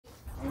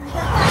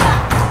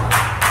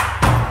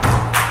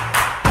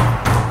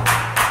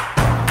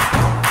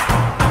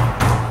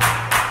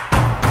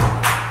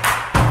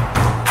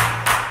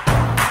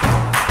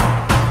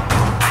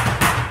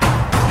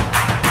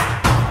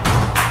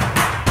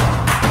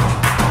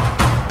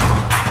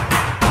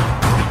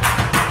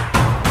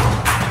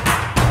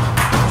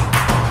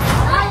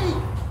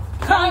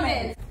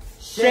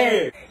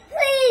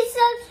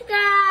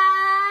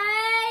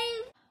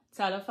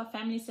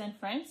families and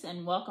friends,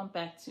 and welcome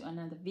back to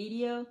another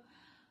video.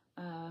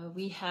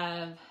 We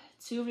have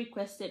two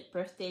requested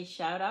birthday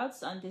shout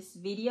outs on this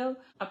video.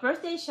 A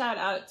birthday shout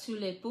out to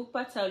Le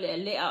Pupa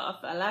Taule'alea of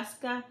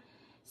Alaska,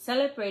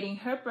 celebrating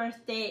her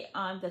birthday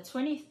on the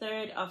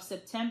 23rd of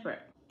September.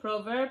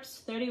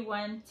 Proverbs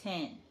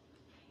 31:10.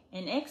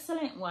 An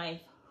excellent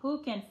wife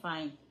who can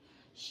find?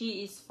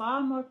 She is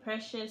far more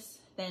precious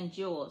than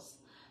jewels.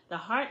 The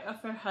heart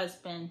of her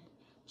husband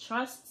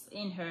trusts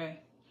in her,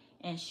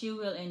 and she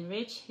will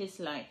enrich his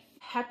life.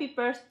 Happy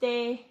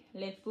birthday,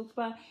 Le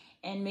Pupa,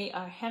 and may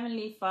our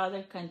Heavenly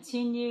Father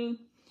continue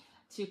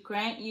to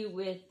grant you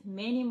with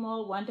many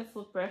more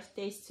wonderful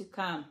birthdays to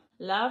come.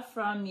 Love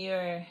from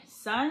your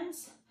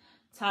sons,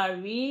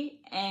 Tari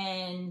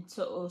and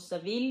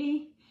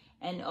To'osavili,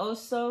 and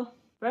also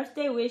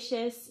birthday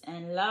wishes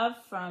and love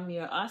from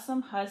your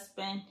awesome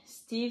husband,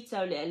 Steve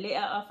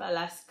Taule'alea of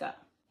Alaska.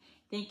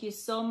 Thank you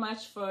so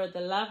much for the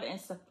love and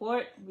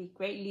support. We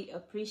greatly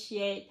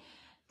appreciate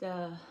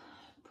the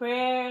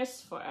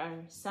prayers for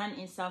our son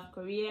in South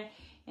Korea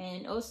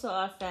and also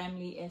our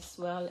family as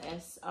well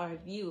as our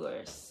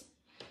viewers.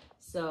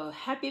 So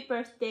happy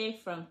birthday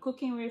from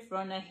Cooking with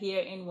Rona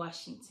here in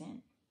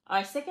Washington.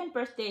 Our second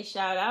birthday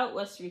shout out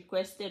was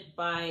requested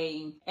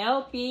by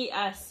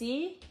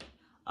LPRC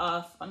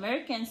of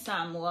American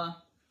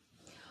Samoa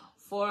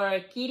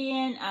for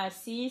Gideon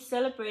RC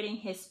celebrating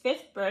his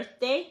 5th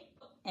birthday,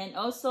 and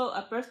also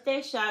a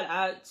birthday shout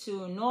out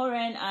to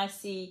Noren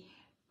RC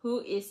who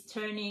is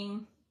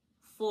turning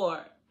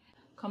 4.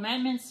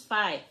 Commandments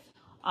 5.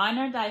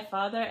 Honor thy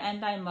father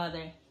and thy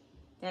mother,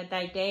 that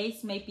thy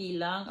days may be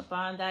long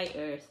upon thy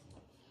earth,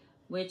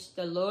 which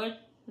the Lord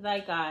thy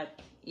God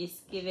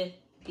is giveth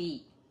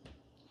thee.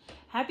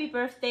 Happy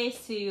birthdays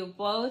to you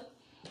both,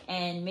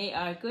 and may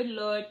our good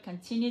Lord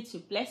continue to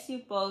bless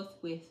you both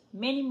with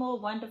many more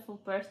wonderful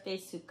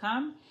birthdays to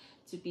come,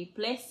 to be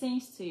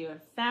blessings to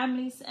your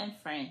families and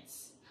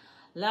friends.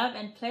 Love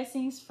and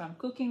blessings from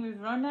Cooking with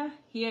Rona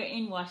here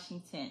in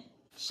Washington.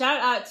 Shout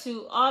out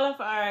to all of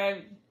our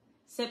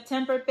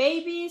September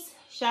babies.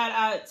 Shout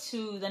out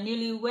to the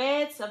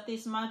newlyweds of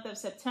this month of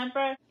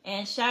September.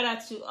 And shout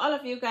out to all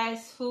of you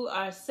guys who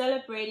are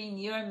celebrating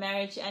your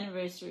marriage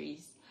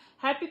anniversaries.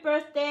 Happy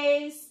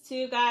birthdays to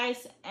you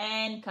guys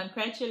and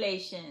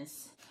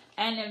congratulations.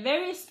 And a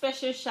very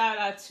special shout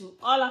out to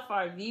all of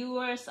our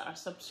viewers, our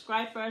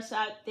subscribers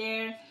out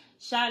there.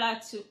 Shout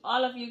out to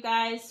all of you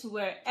guys,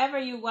 wherever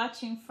you're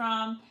watching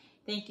from.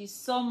 Thank you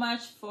so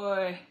much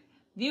for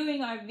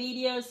viewing our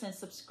videos and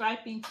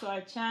subscribing to our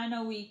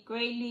channel. We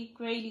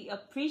greatly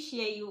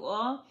appreciate you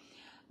all.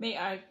 May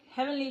our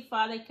Heavenly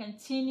Father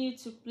continue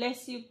to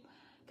bless you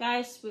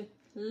guys with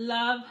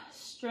love,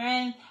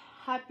 strength,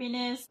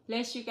 happiness.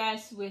 Bless you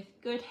guys with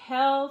good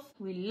health.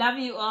 We love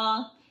you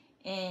all,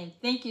 and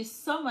thank you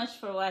so much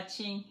for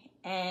watching,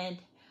 and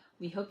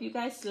we hope you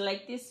guys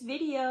like this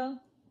video.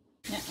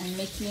 Now I'm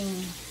making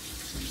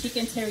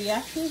chicken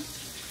teriyaki.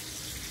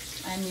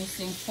 I'm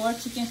using 4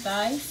 chicken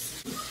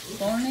thighs,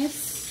 boneless,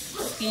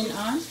 skin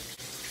on,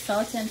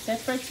 salt and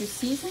pepper to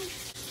season.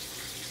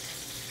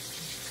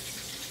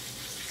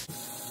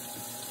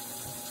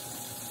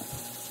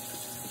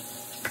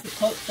 We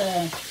coat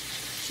the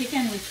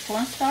chicken with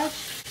cornstarch.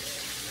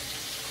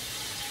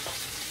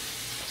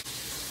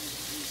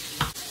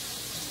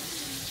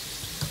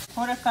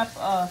 Quarter cup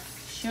of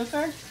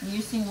sugar. I'm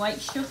using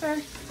white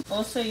sugar.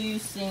 Also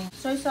using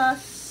soy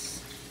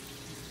sauce.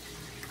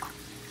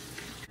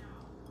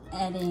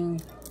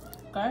 Adding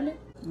garlic,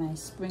 my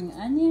spring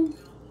onion.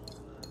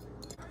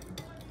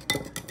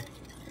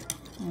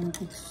 And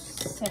to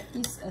set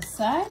this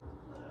aside.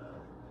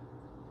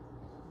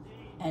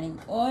 Adding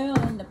oil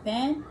in the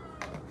pan.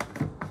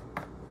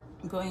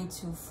 I'm going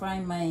to fry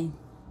my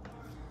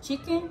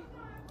chicken,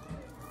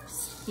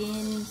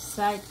 skin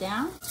side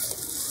down.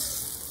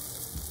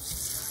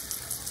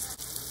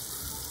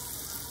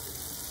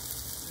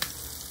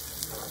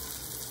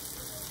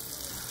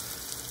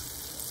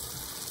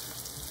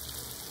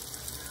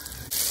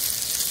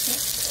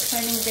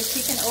 Turning the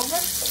chicken over.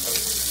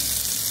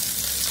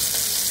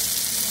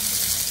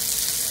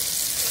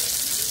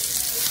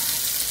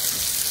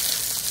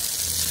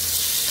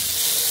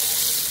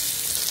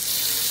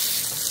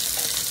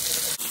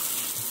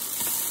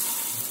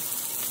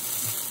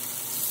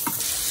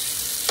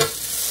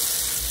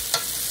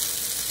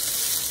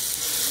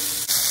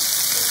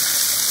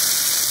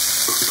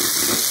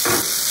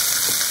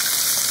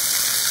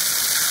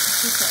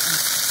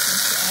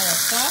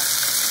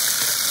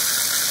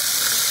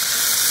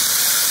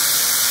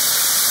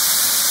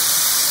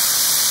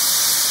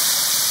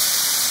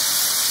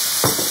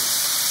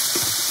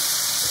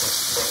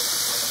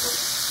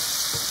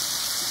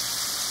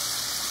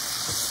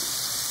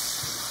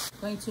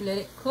 Going to let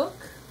it cook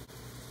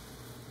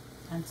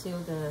until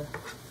the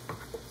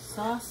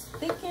sauce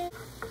thickens.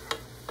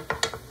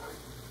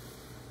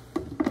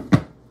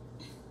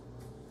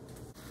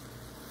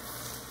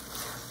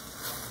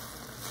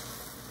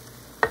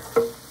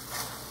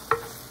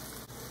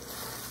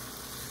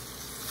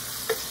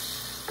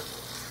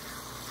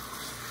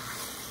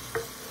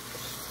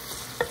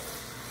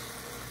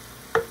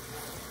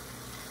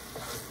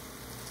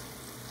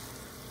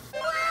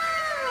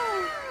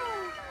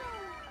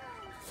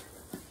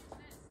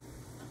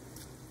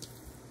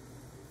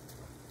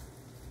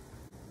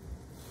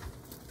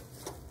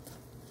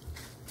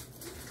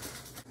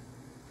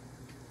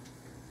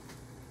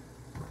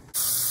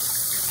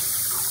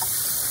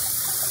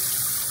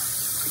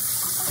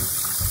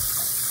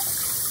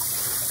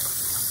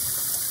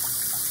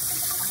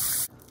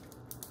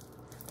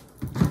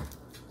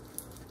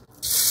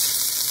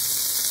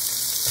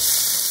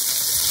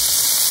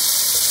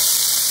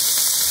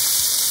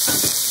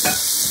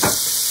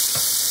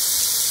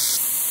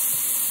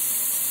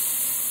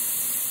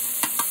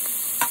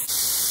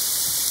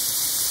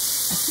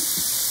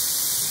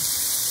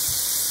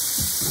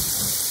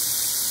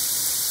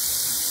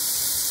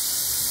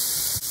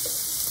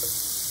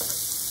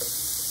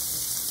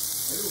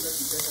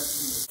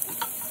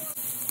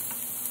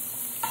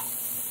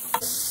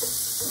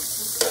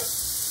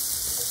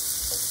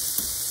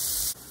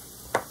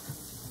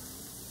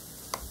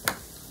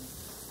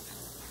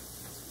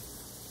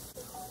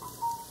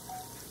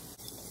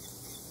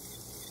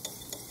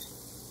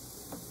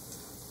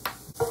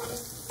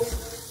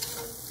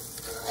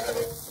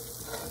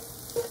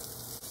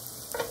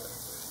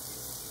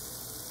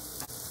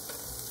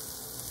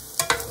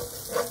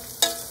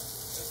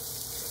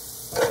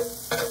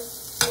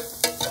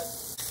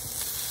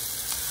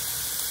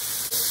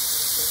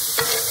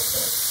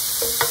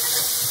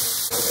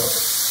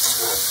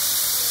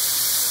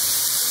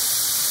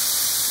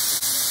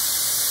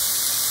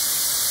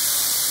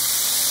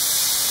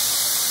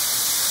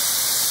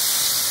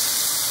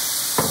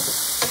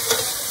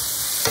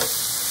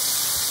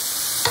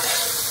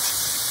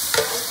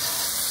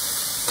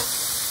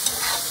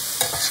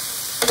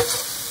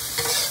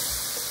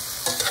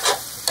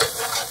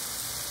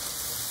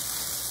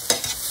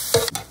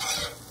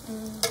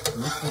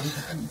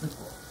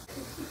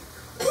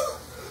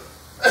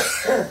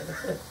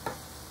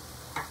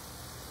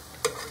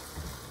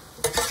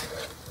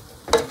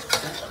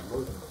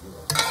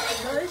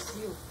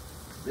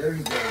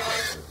 Very good.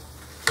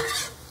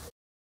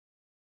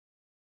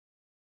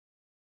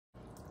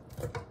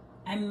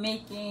 I'm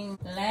making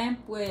lamb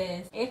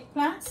with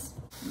eggplants.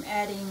 I'm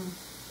adding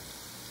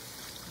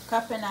a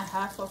cup and a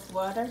half of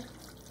water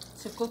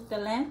to cook the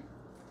lamb.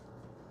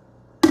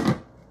 A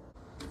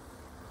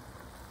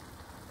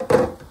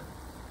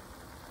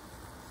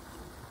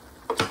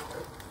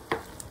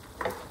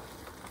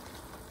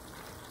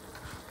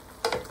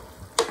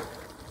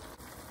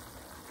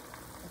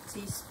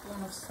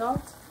teaspoon of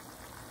salt.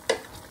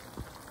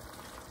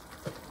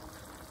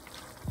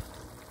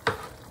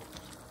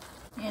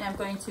 And I'm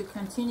going to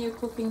continue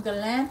cooking the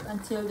lamb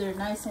until they're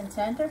nice and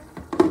tender.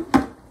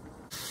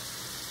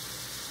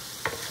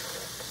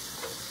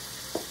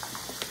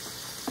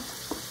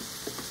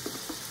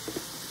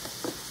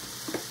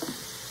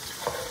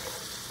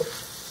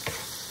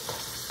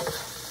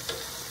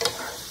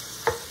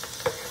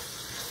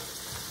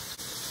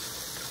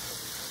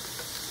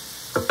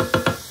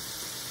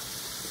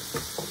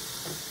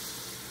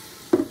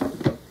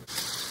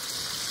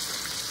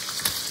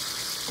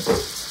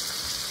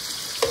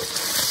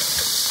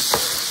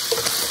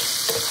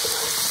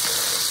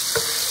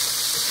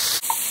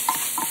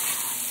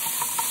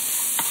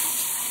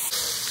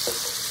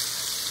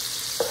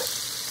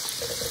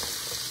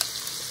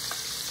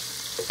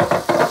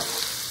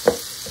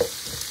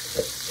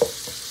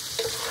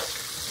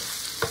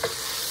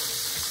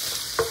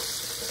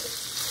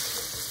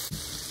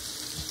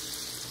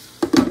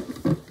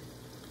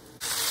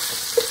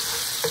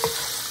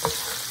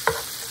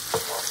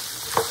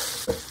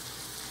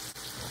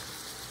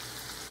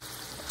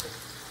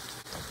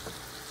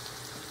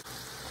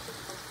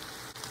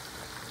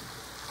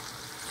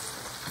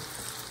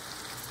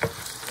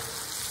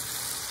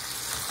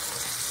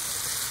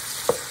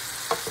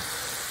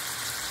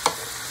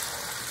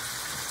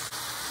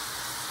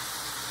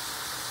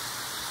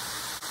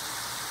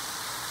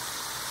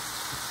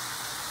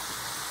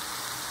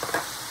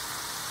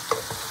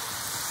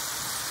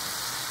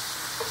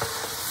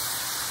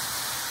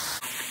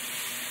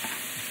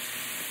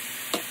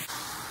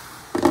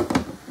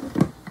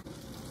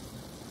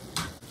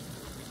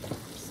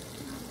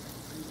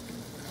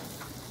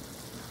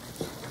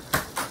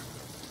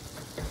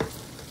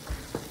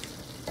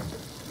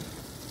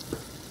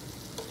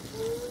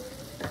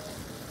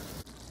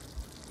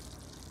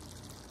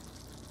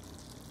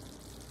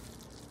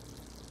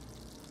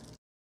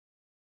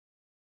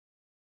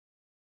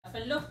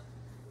 Hello.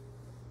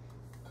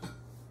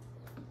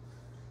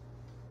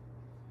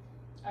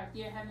 Our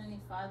dear Heavenly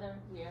Father,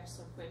 we are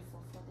so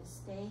grateful for this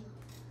day.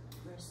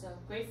 We're so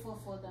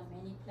grateful for the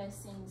many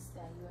blessings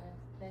that you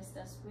have blessed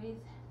us with.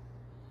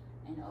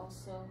 And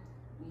also,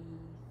 we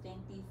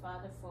thank thee,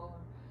 Father, for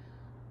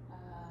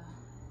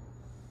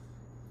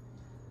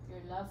your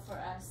love for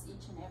us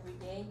each and every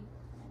day.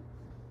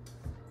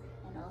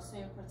 And also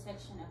your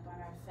protection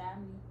upon our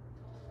family.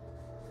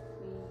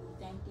 We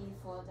thank thee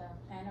for the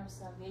plan of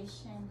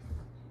salvation,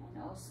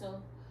 and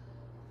also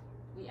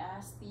we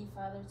ask thee,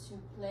 Father, to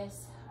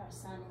bless our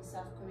son in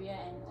South Korea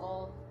and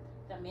all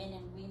the men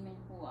and women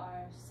who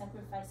are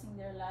sacrificing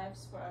their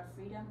lives for our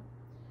freedom.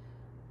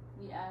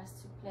 We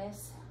ask to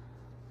bless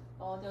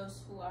all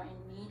those who are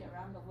in need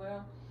around the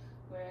world,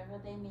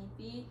 wherever they may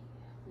be.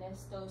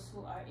 Bless those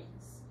who are in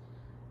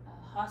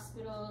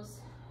hospitals,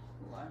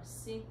 who are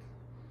sick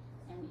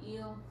and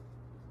ill.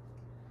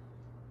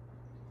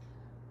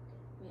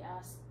 We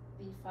ask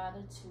thee, Father,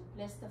 to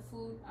bless the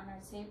food on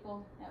our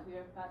table that we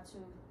are about to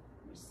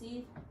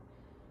receive.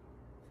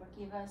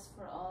 Forgive us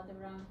for all the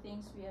wrong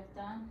things we have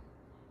done.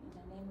 In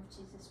the name of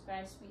Jesus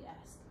Christ we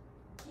ask.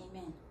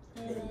 Amen.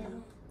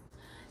 Amen.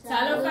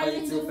 Talofa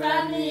YouTube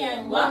family,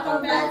 and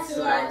welcome back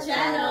to our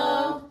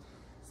channel.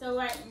 So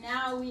right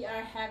now we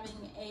are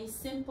having a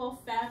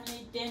simple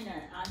family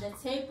dinner. On the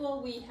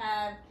table we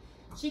have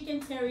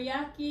chicken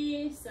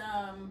teriyaki,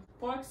 some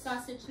pork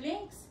sausage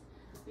links.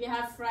 We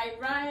have fried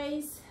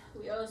rice,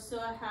 We also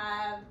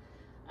have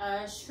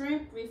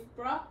shrimp with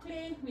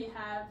broccoli. We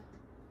have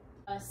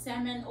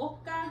salmon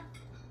okka,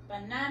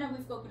 banana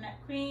with coconut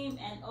cream,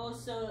 and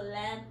also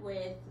lamb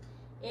with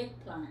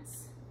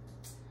eggplants.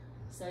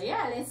 So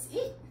yeah, let's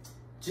eat.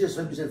 Cheers,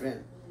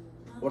 friend.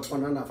 What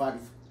banana five?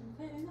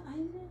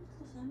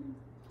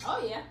 Oh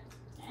yeah.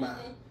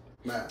 Why?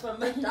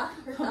 Friend.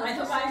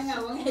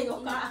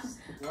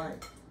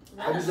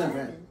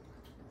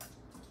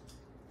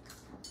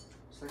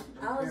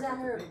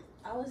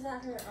 I was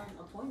at her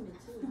appointment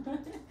too.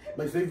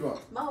 My favorite.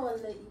 My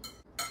old lady.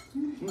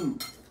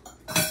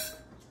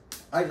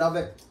 I love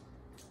it.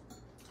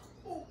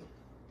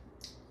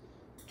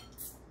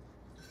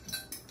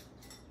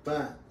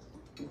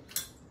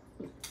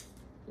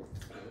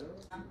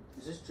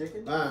 Is this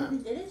chicken?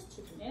 It is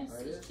chicken. Yes,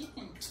 it's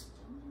chicken.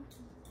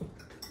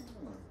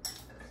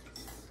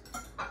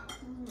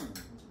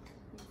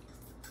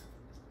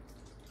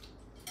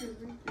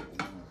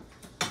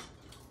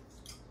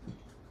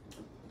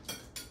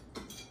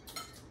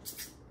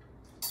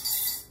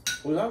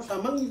 Without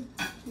salmon?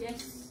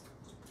 Yes.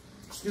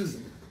 Excuse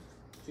me.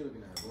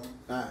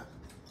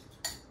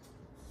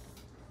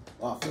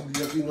 Food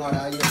looking at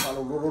I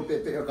follow little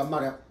paper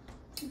camera.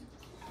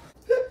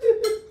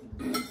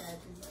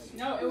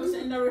 No, it was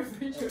in the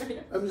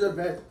refrigerator. I'm the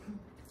best.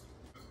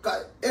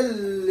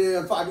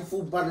 El fadi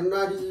fu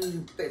banana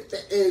pe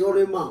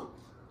orema.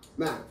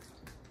 Man.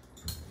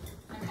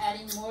 I'm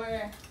adding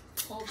more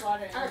cold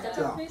water in the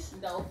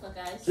okka,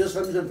 guys. Just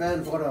I'm the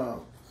fan for the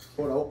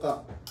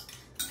okka.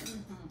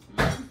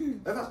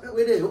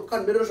 Wait there,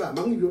 okka better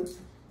salmon you.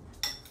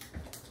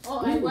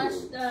 Oh, I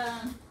watched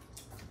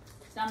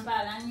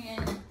Sambalang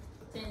and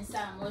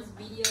Tensamo's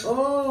video.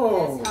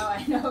 Oh. That's how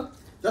I know.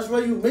 That's why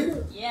you made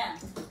it? Yeah.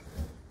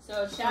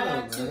 So shout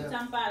out to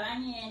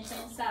Tampalangi and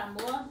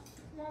Tensamo.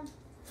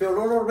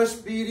 Ferrolo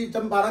Respiri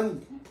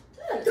Tambarang.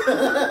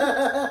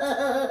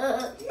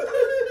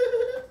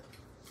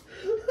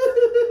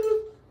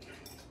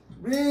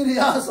 Really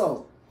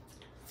awesome.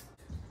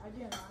 I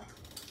did not.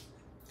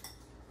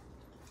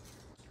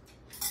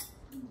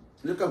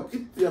 Look how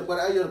keep your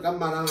career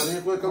come on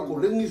and go to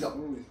ring up.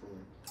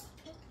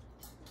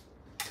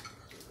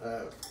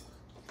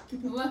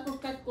 What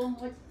cook at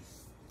Congo?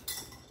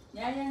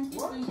 Yeah,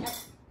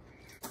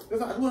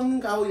 If I don't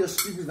go, you're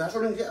Stevie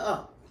Vessel and get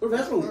up. What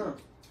vessel?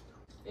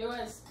 it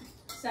was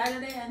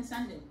Saturday and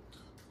Sunday.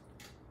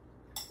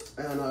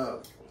 And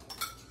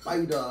by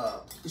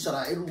the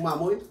Israel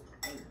Mamoy.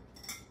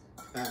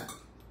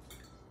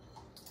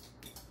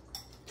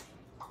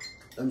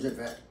 I'm said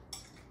that.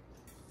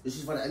 This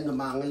is what I'm the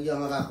man,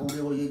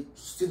 young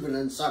Stephen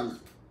and son.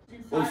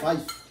 All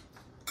five.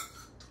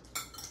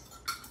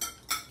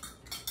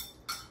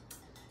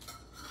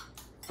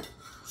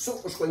 So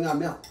what's going on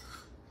now?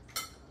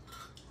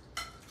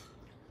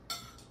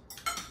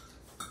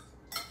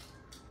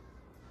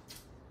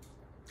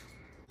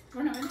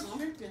 We're not in the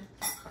chicken.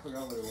 I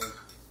forgot what it was.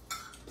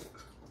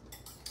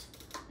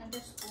 And the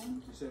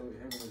spoon. He said him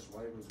and his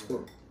wife was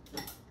going to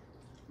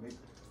make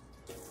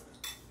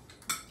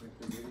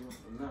the video.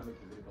 Not make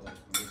the video, but like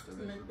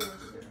make the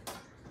recipe.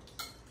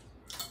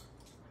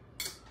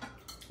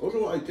 Also,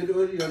 I tell you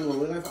what, you know,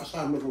 when I first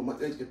saw him from my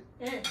head.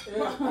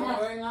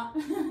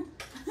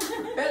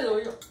 Hello.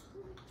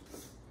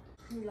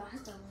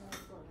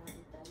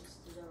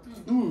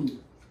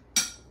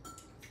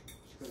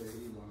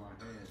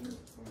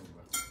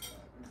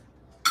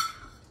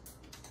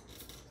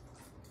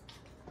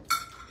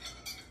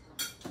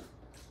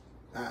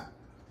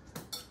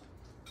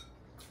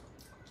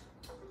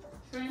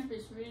 Shrimp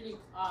is really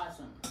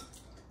awesome.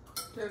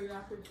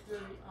 Teriyaki is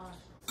really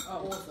awesome.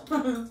 Oh,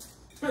 awesome.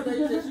 I thought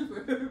you said super.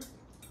 Bro. You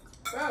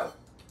tell them.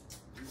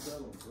 This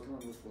one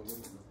was for a little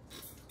bit.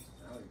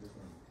 I like this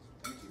one.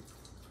 Thank you.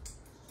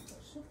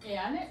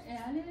 Yeah, I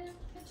like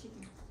the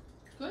chicken.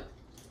 Good?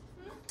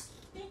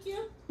 Thank you.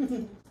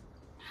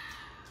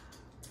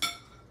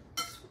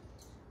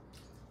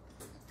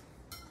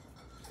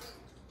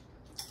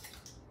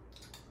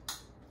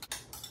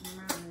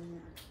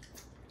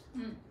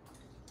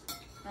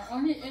 I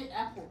only ate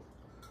apple.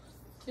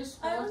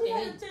 Just I four only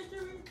had a eggs.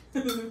 tangerine.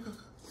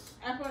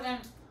 Apple and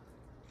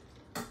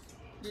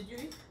did you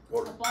eat?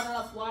 What? A bottle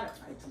of water.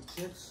 I eat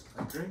chips.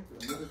 I drink.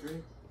 Another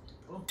drink.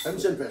 Oh. I'm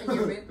said that. And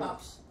your red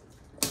pops.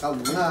 Tao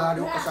nga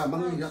đâu có sao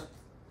mang gì đó.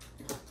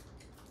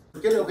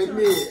 Cái điều cái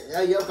mì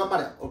ai yêu các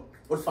bạn ạ.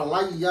 Một phần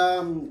lai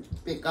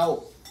bị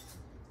cao.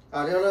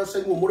 Đây là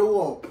sinh mù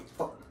đâu.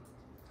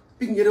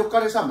 Ping gì đâu có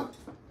đấy sao mà.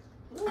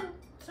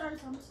 Sorry,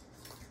 Thomas.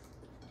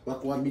 Và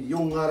quan bị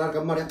dùng ra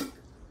các bạn ạ.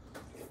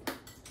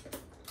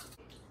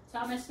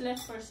 Thomas left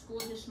for school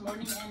this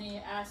morning and he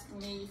asked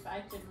me if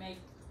I could make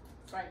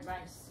fried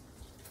rice.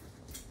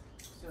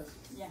 So,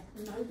 yeah.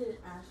 No, he didn't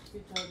ask.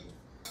 You told me.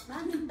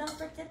 Mommy, don't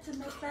forget to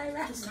make fried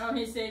rice. No,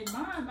 he said,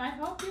 Mom, I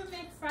hope you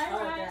make fried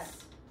Oh, rice.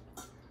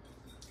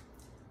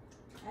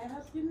 I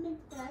hope you make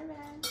fried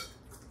rice.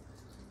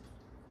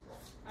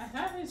 I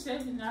thought he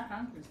said he's not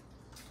hungry.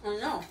 I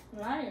know.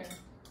 Liar.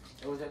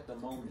 It was at the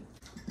moment.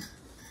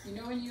 You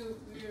know when you're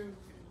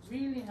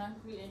really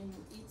hungry and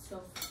you eat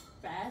so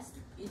fast,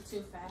 eat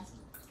too fast.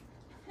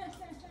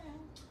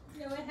 You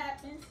know what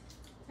happens?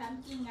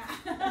 Something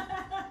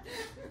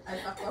I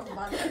fuck up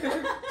about it.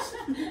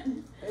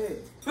 Hey.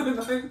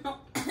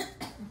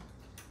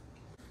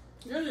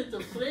 You need to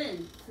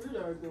clean. You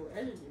don't do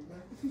anything,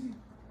 man.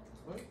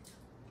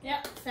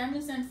 Yeah,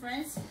 families and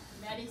friends,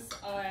 that is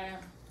our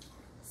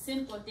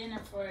simple dinner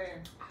for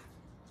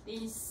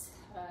this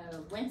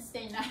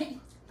Wednesday night.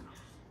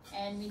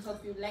 And we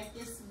hope you like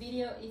this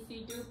video. If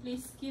you do,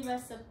 please give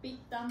us a big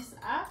thumbs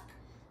up.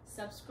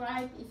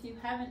 Subscribe if you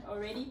haven't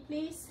already,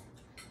 please.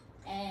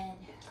 And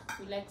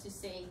we'd like to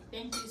say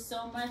thank you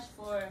so much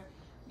for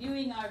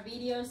viewing our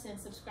videos and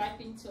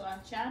subscribing to our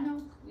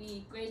channel.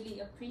 We greatly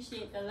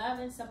appreciate the love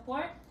and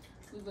support.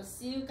 We will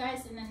see you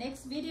guys in the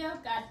next video.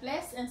 God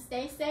bless and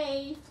stay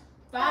safe.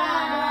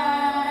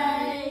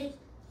 Bye.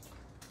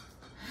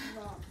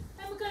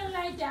 I'm gonna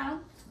lie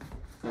down.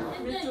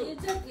 And then you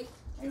took it.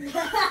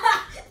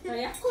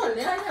 Like,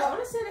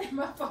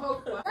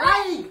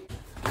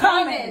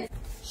 comment,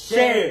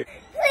 Share.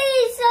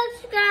 Please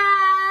subscribe.